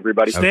weekend,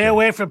 everybody. Stay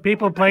away from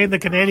people playing the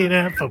Canadian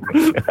anthem.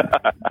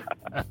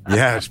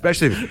 Yeah,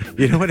 especially,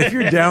 if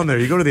you're down there,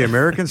 you go to the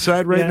American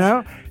side right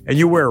now, and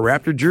you wear a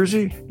Raptor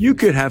jersey, you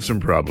could have some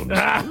problems.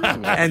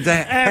 And the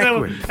heck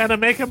with and a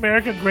Make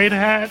America Great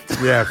hat.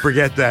 Yeah,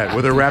 forget that,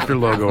 with a Raptor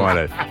logo on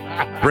it.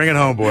 Bring it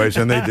home, boys,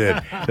 and they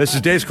did. This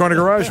is Dave's Corner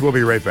Garage. We'll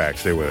be right back.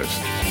 Stay with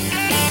us.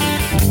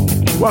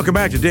 Welcome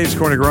back to Dave's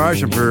Corner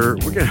Garage, and we're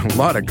getting a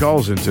lot of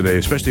calls in today,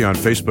 especially on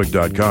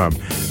Facebook.com.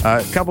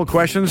 A couple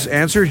questions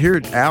answered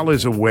here. Al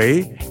is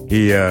away.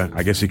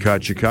 I guess he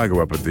caught Chicago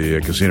up at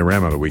the Casino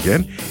Ram on the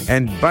weekend.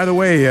 And by the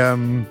way,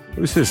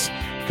 who's this?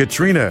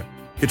 Katrina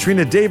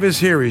Davis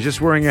here. He's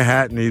just wearing a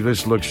hat and he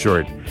just looks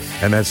short,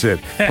 and that's it.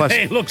 Plus,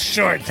 He looks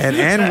short. and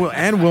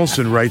Ann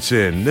Wilson writes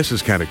in. This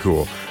is kind of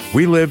cool.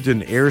 We lived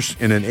in an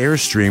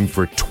Airstream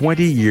for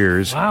 20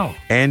 years. Wow.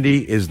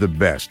 Andy is the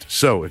best.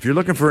 So if you're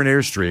looking for an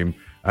Airstream,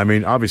 I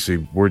mean, obviously,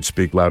 words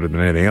speak louder than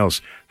anything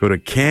else. Go to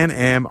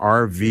canamrv.ca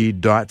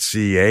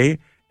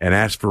and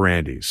ask for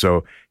Andy.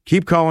 So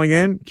keep calling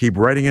in, keep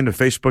writing into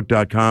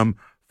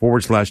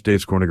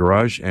facebook.com/Dave's Corner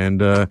Garage,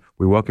 and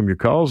we welcome your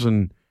calls,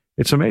 and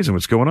it's amazing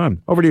what's going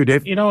on. Over to you,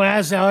 Dave.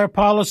 As our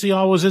policy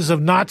always is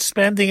of not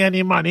spending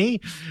any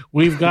money,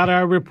 we've got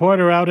our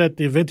reporter out at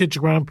the Vintage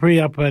Grand Prix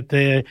up at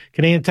the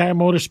Canadian Tire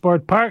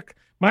Motorsport Park.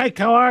 Mike,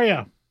 how are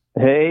you?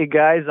 Hey,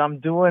 guys, I'm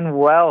doing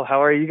well.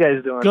 How are you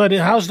guys doing? Good.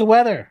 How's the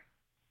weather?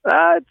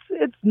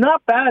 It's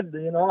not bad.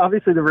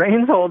 Obviously the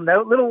rain's holding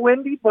out, a little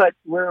windy, but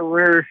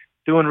we're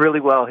doing really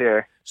well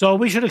here. So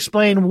we should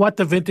explain what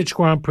the Vintage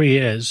Grand Prix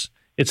is.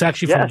 It's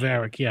actually from Yes.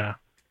 Varick, yeah.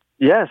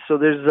 Yeah, so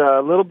there's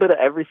a little bit of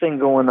everything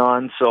going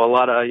on. So a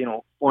lot of,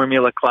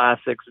 Formula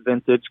classics,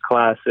 vintage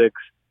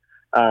classics,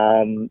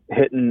 hitting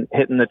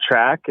the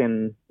track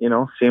and,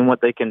 seeing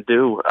what they can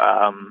do.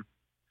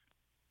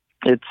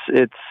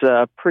 It's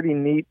a pretty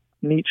neat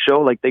show.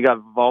 Like, they got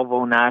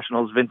Volvo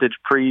Nationals, vintage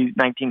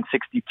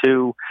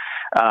pre-1962,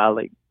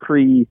 like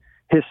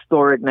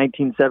prehistoric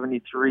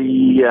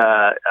 1973,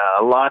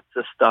 lots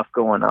of stuff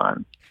going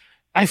on.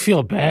 I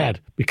feel bad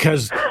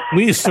because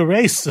we used to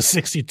race the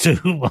 62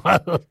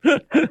 model.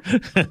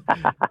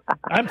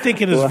 I'm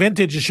thinking as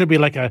vintage, it should be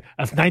like a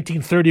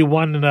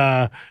 1931,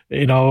 or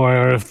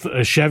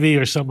a Chevy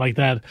or something like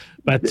that.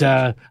 But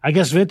I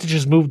guess vintage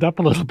has moved up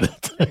a little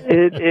bit.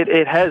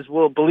 It has.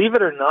 Well, believe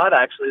it or not,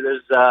 actually,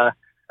 there's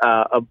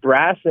a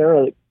brass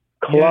era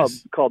club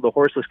called the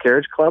Horseless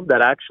Carriage Club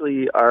that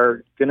actually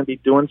are going to be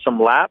doing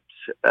some laps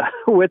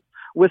with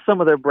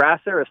some of their brass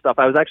era stuff.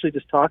 I was actually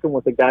just talking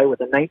with a guy with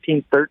a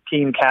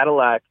 1913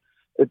 Cadillac.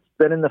 It's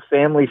been in the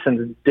family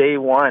since day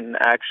one,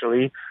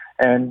 actually,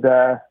 and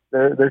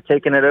they're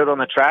taking it out on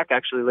the track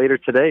actually later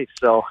today.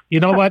 So you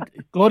know what?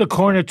 Go to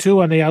corner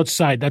 2 on the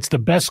outside. That's the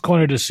best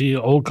corner to see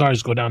old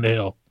cars go down the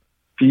hill.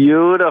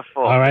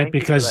 Beautiful. All right, Thank you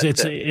because for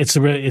that,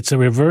 it's a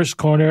reverse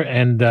corner,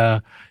 and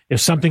if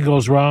something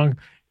goes wrong,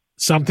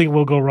 something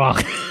will go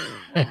wrong.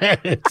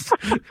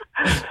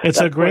 it's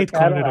a great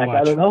corner to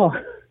watch. I don't know.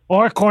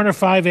 Or corner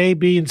 5, A,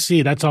 B, and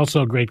C. That's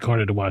also a great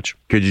corner to watch.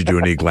 Could you do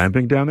any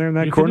glamping down there in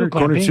that You can corner? do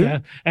Corner glamping, 2? yeah.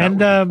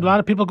 And a lot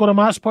of people go to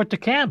Mossport to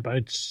camp.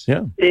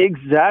 Yeah.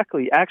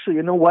 Exactly. Actually,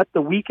 you know what?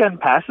 The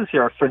weekend passes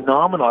here are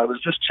phenomenal. I was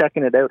just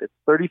checking it out. It's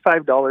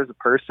 $35 a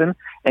person,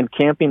 and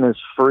camping is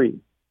free.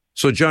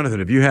 So,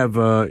 Jonathan, if you got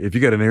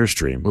an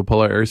Airstream, We'll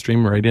pull our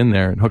Airstream right in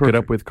there and hook it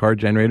up with car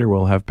generator.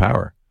 We'll have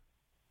power.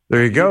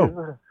 there you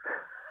go.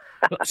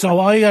 So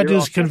all you got to do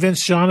is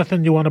convince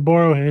Jonathan you want to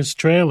borrow his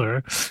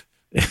trailer.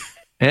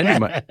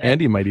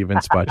 Andy might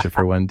even spot you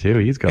for one too.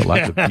 He's got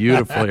lots of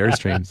beautiful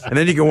Airstreams. And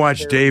then you can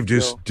watch Dave do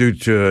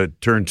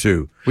turn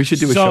 2. We should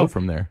do a show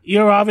from there.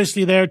 You're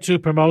obviously there to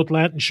promote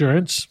Lant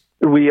Insurance.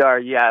 We are,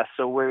 yeah.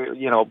 So we're,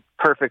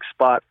 perfect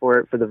spot for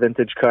it for the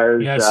vintage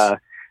cars. Yes.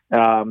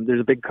 There's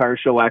a big car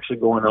show actually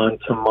going on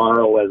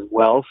tomorrow as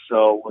well,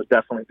 so we'll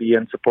definitely be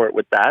in support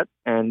with that.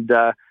 And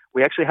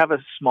we actually have a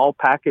small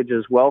package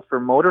as well for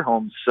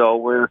motorhomes, so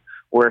we're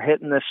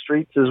hitting the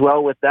streets as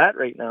well with that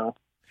right now.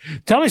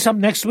 Tell me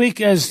something. Next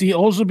week is the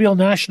Oldsmobile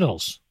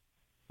Nationals.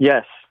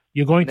 Yes.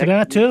 You going to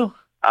that too?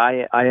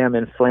 I am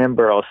in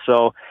Flamborough.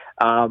 So,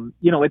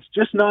 it's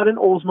just not an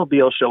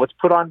Oldsmobile show. It's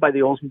put on by the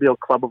Oldsmobile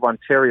Club of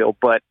Ontario,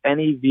 but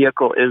any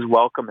vehicle is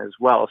welcome as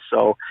well.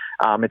 So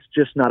it's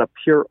just not a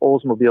pure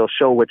Oldsmobile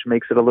show, which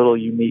makes it a little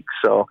unique.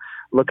 So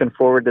looking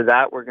forward to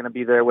that. We're going to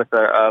be there with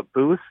a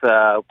booth.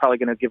 Probably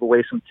going to give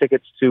away some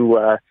tickets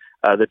to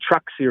the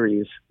Truck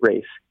Series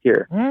race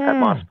here at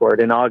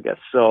Mosport in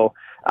August. So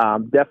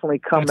definitely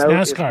come out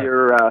NASCAR. if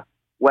you're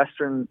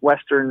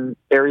western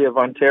area of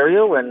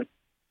Ontario and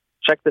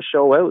check the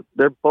show out.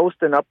 They're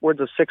boasting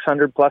upwards of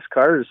 600 plus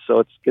cars, so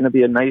it's going to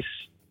be a nice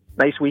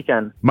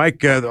weekend.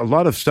 Mike, a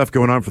lot of stuff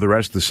going on for the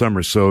rest of the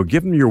summer, so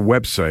give them your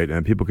website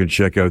and people can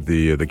check out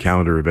the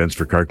calendar events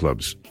for car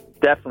clubs.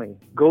 Definitely.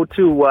 Go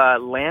to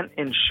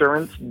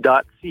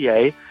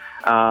lantinsurance.ca.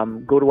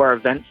 Go to our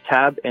events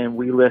tab, and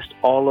we list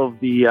all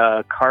of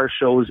the car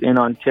shows in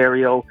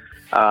Ontario,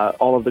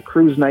 all of the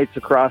cruise nights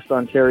across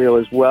Ontario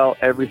as well.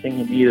 Everything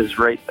you need is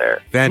right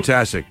there.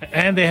 Fantastic.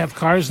 And they have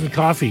Cars and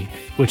Coffee,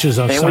 which is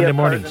on Sunday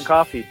mornings. Cars and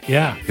Coffee.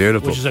 Yeah.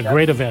 Beautiful. Which is a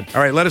great event.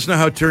 All right, let us know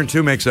how Turn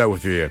 2 makes out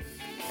with you.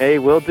 Hey,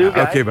 will do,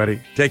 guys. Okay,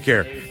 buddy. Take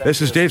care.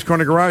 This is Dave's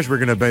Corner Garage. We're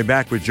going to be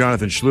back with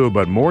Jonathan Schlew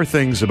about more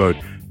things about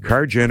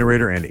Car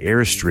Generator and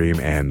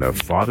Airstream and the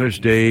Father's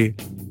Day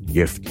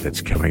gift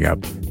that's coming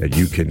up that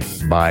you can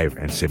buy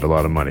and save a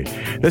lot of money.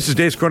 This is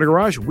Dave's Corner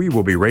Garage. We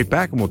will be right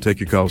back, and we'll take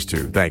your calls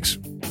too. Thanks.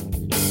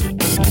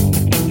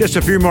 Just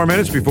a few more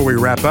minutes before we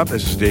wrap up.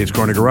 This is Dave's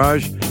Corner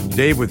Garage.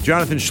 Dave with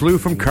Jonathan Schlew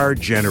from Car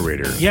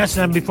Generator. Yes,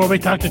 and before we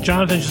talk to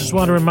Jonathan, just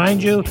want to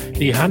remind you,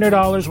 the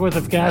 $100 worth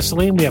of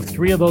gasoline, we have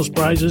 3 of those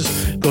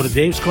prizes. Go to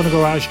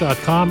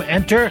davescornergarage.com,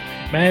 enter,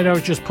 man,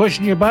 or just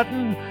pushing your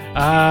button.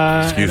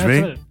 Excuse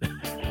me?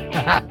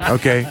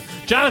 Okay.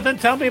 Jonathan,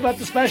 tell me about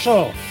the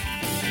special.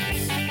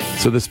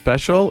 So the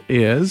special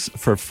is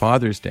for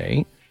Father's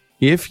Day.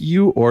 If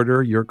you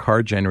order your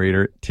Car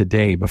Generator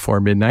today before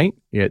midnight,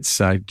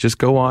 it's just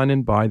go on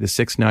and buy the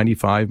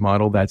 $695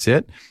 model. That's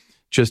it.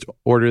 Just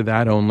order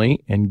that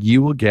only, and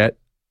you will get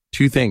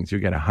 2 things.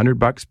 You'll get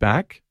 $100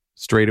 back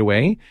straight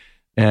away.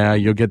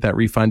 You'll get that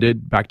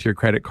refunded back to your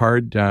credit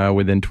card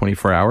within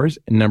 24 hours.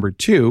 And number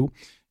 2,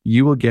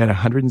 you will get a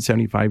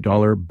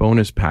 $175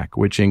 bonus pack,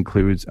 which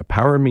includes a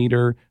power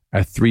meter, a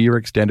 3-year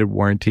extended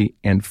warranty,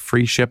 and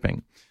free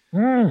shipping.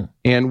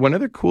 And one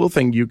other cool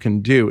thing you can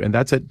do, and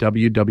that's at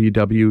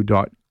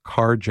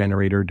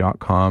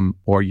www.cargenerator.com,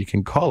 or you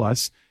can call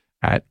us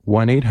at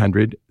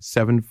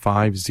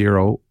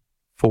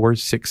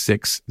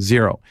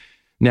 1-800-750-4660.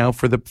 Now,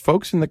 for the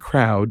folks in the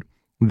crowd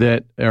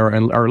that are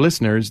our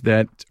listeners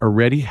that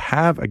already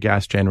have a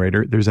gas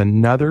generator, there's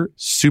another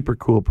super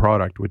cool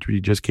product which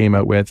we just came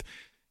out with.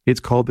 It's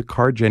called the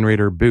Car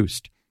Generator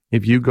Boost.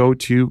 If you go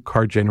to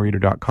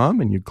cargenerator.com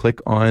and you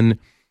click on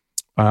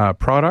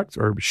products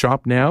or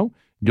shop now,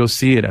 you'll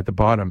see it at the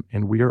bottom,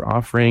 and we are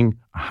offering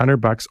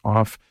 $100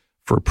 off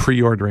for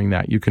pre-ordering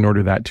that. You can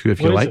order that too if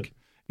you like.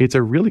 It's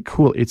a really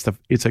cool. It's a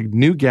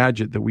new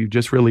gadget that we've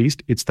just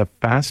released. It's the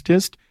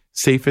fastest,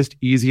 safest,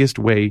 easiest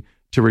way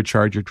to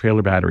recharge your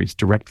trailer batteries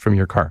direct from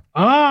your car.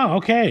 Ah,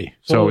 okay.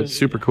 So it's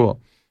super cool.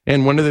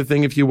 And one other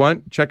thing, if you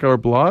want, check our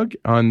blog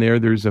on there.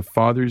 There's a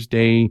Father's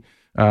Day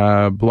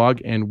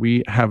blog, and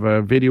we have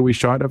a video we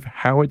shot of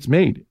how it's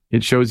made.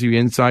 It shows you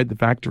inside the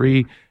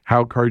factory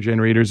how car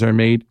generators are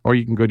made, or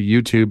you can go to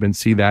YouTube and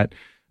see that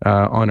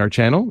on our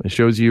channel. It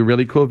shows you a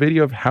really cool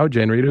video of how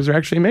generators are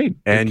actually made.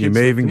 And you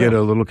may even get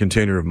a little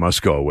container of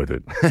Musco with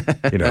it,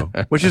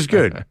 which is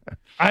good.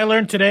 I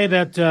learned today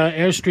that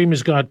Airstream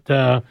has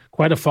got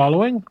quite a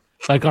following.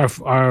 Like our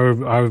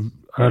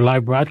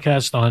live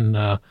broadcast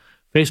on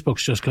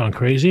Facebook's just gone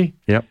crazy.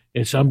 Yep.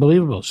 It's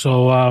unbelievable.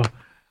 So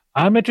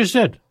I'm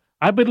interested.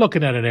 I've been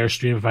looking at an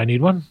Airstream if I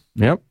need one.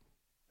 Yep.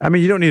 I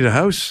mean, you don't need a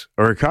house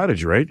or a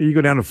cottage, right? You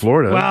go down to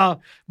Florida.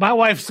 Well, my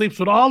wife sleeps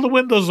with all the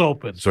windows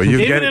open. So you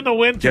even in the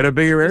winter, get a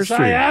bigger Airstream. So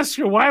I asked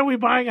her, why are we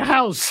buying a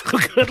house? Who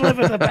could live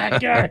in the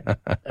backyard?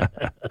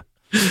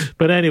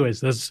 But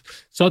anyways,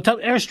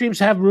 Airstreams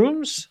have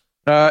rooms?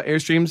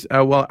 Airstreams,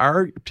 well,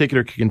 our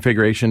particular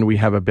configuration, we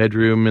have a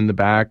bedroom in the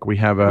back. We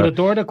have a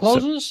door that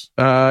closes?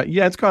 Yeah,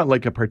 it's got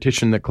like a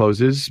partition that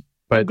closes.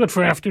 But good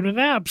for afternoon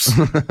naps.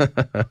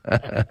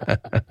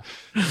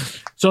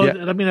 So,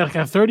 yeah. I mean, like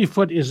a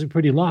 30-foot is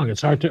pretty long.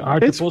 It's hard to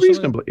pull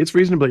something. It's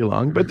reasonably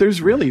long, but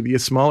there's really, the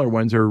smaller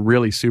ones are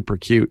really super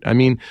cute. I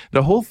mean,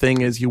 the whole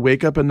thing is you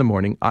wake up in the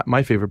morning.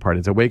 My favorite part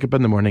is I wake up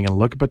in the morning and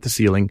look up at the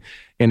ceiling,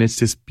 and it's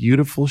this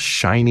beautiful,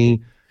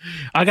 shiny...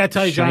 I got to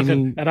tell you,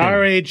 Jonathan, at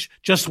our age,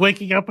 just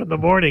waking up in the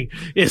morning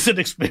is an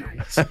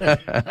experience.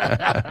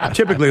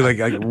 Typically,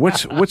 like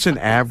what's an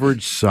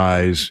average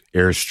size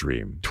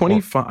Airstream?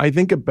 25. I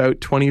think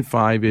about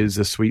 25 is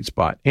a sweet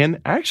spot. And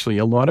actually,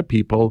 a lot of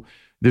people,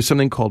 there's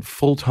something called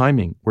full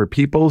timing, where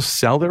people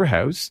sell their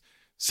house,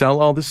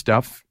 sell all the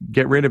stuff,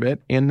 get rid of it,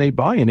 and they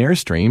buy an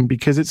Airstream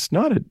because it's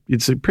a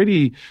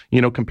pretty,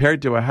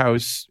 compared to a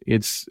house,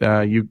 it's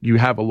you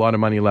have a lot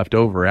of money left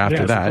over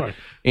after that,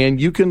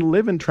 and you can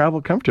live and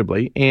travel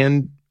comfortably.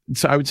 And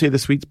so I would say the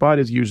sweet spot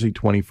is usually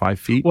 25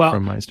 feet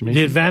from my estimation.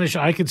 The advantage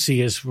I could see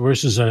is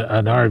versus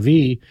an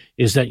RV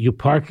is that you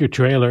park your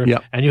trailer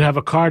and you have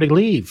a car to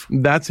leave.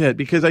 That's it.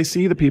 Because I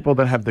see the people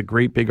that have the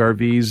great big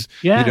RVs,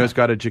 it's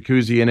got a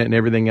jacuzzi in it and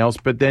everything else,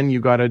 but then you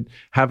got to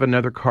have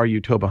another car you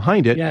tow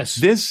behind it. Yes.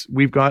 This,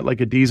 we've got like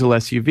a diesel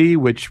SUV,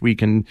 which we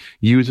can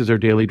use as our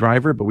daily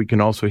driver, but we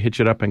can also hitch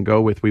it up and go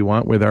with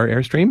our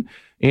Airstream.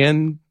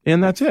 And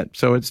that's it.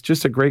 So it's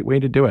just a great way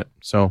to do it.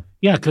 So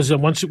yeah, because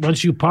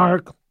once you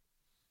park,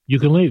 you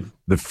can leave.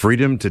 The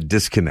freedom to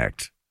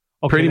disconnect.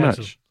 Okay, pretty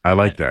much. I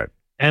like that.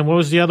 And what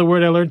was the other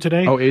word I learned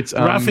today? Oh, it's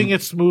roughing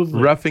it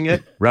smoothly. Roughing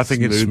it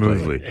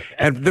smoothly.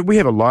 And we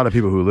have a lot of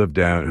people who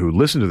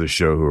listen to the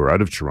show who are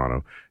out of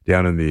Toronto,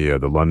 down in the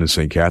London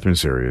St.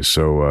 Catharines area.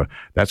 So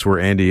that's where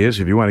Andy is.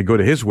 If you want to go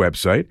to his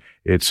website,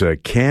 it's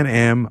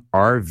canamrv.ca.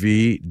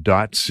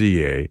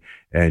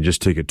 And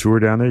just take a tour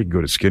down there. You can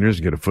go to Skinner's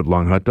and get a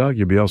foot-long hot dog.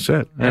 You'll be all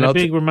set. And a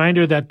big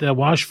reminder that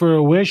Wash for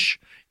a Wish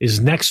is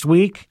next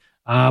week.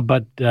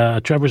 But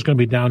Trevor's going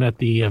to be down at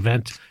the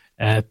event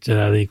at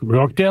the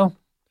Yorkdale,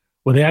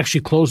 where they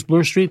actually close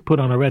Bloor Street, put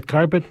on a red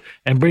carpet,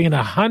 and bring in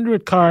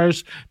 100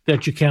 cars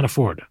that you can't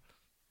afford.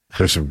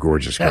 There's some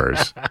gorgeous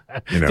cars.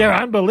 They're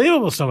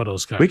unbelievable, some of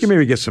those cars. We can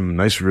maybe get some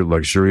nice,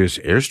 luxurious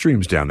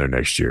Airstreams down there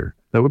next year.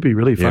 That would be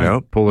really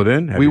fun. Pull it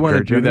in. We want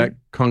to do that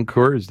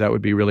Concours. That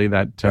would be really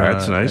that.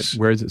 That's nice.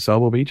 Where is it?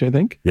 Selbo Beach, I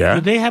think. Yeah.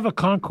 Do they have a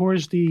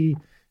Concours?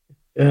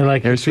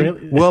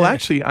 Well,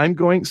 actually, I'm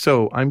going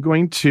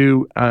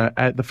to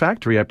at the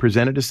factory. I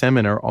presented a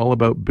seminar all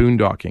about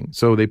boondocking.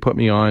 So they put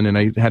me on, and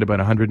I had about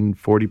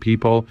 140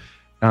 people.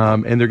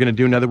 And they're going to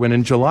do another one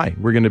in July.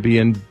 We're going to be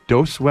in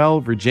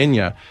Doswell,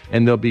 Virginia,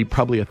 and there'll be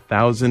probably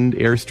 1,000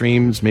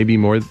 Airstreams, maybe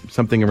more,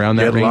 something around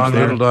that range. Long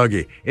little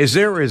doggy. Is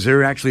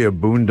there actually a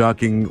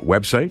boondocking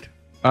website?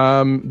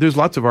 There's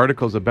lots of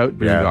articles about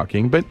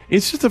boondocking, but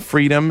it's just a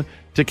freedom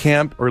to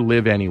camp or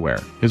live anywhere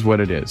is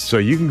what it is. So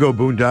you can go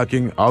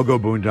boondocking. I'll go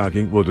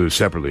boondocking. We'll do it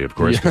separately, of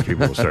course, because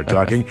people will start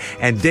talking.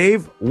 And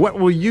Dave, what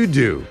will you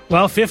do?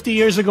 Well, 50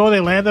 years ago,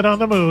 they landed on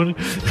the moon.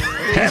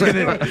 They were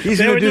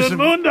doing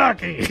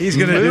boondocking. He's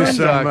going to do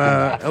some.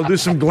 He'll do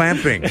some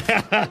glamping.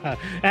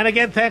 And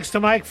again, thanks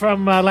to Mike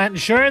from Lant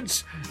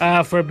Insurance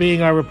for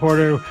being our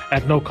reporter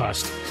at no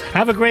cost.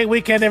 Have a great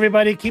weekend,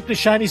 everybody. Keep the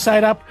shiny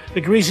side up, the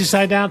greasy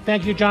side down.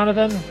 Thank you,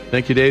 Jonathan.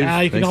 Thank you, Dave.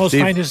 You can always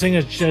find his thing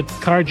at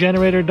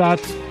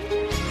cargenerator.com.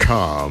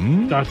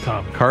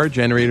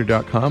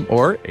 Cargenerator.com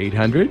or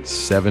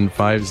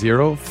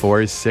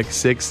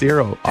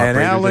 800-750-4660. And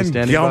Alan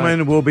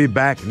Gelman will be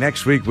back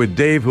next week with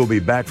Dave, who'll be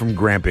back from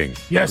glamping.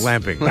 Yes.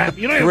 Glamping.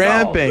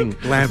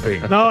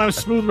 Glamping. No, I'm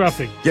smooth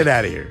roughing. Get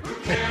out of here.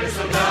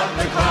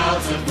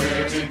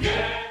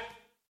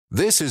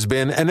 This has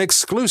been an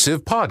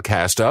exclusive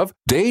podcast of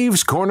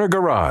Dave's Corner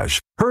Garage.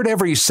 Heard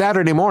every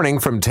Saturday morning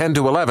from 10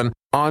 to 11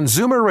 on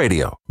Zoomer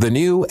Radio, the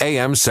new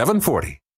AM 740.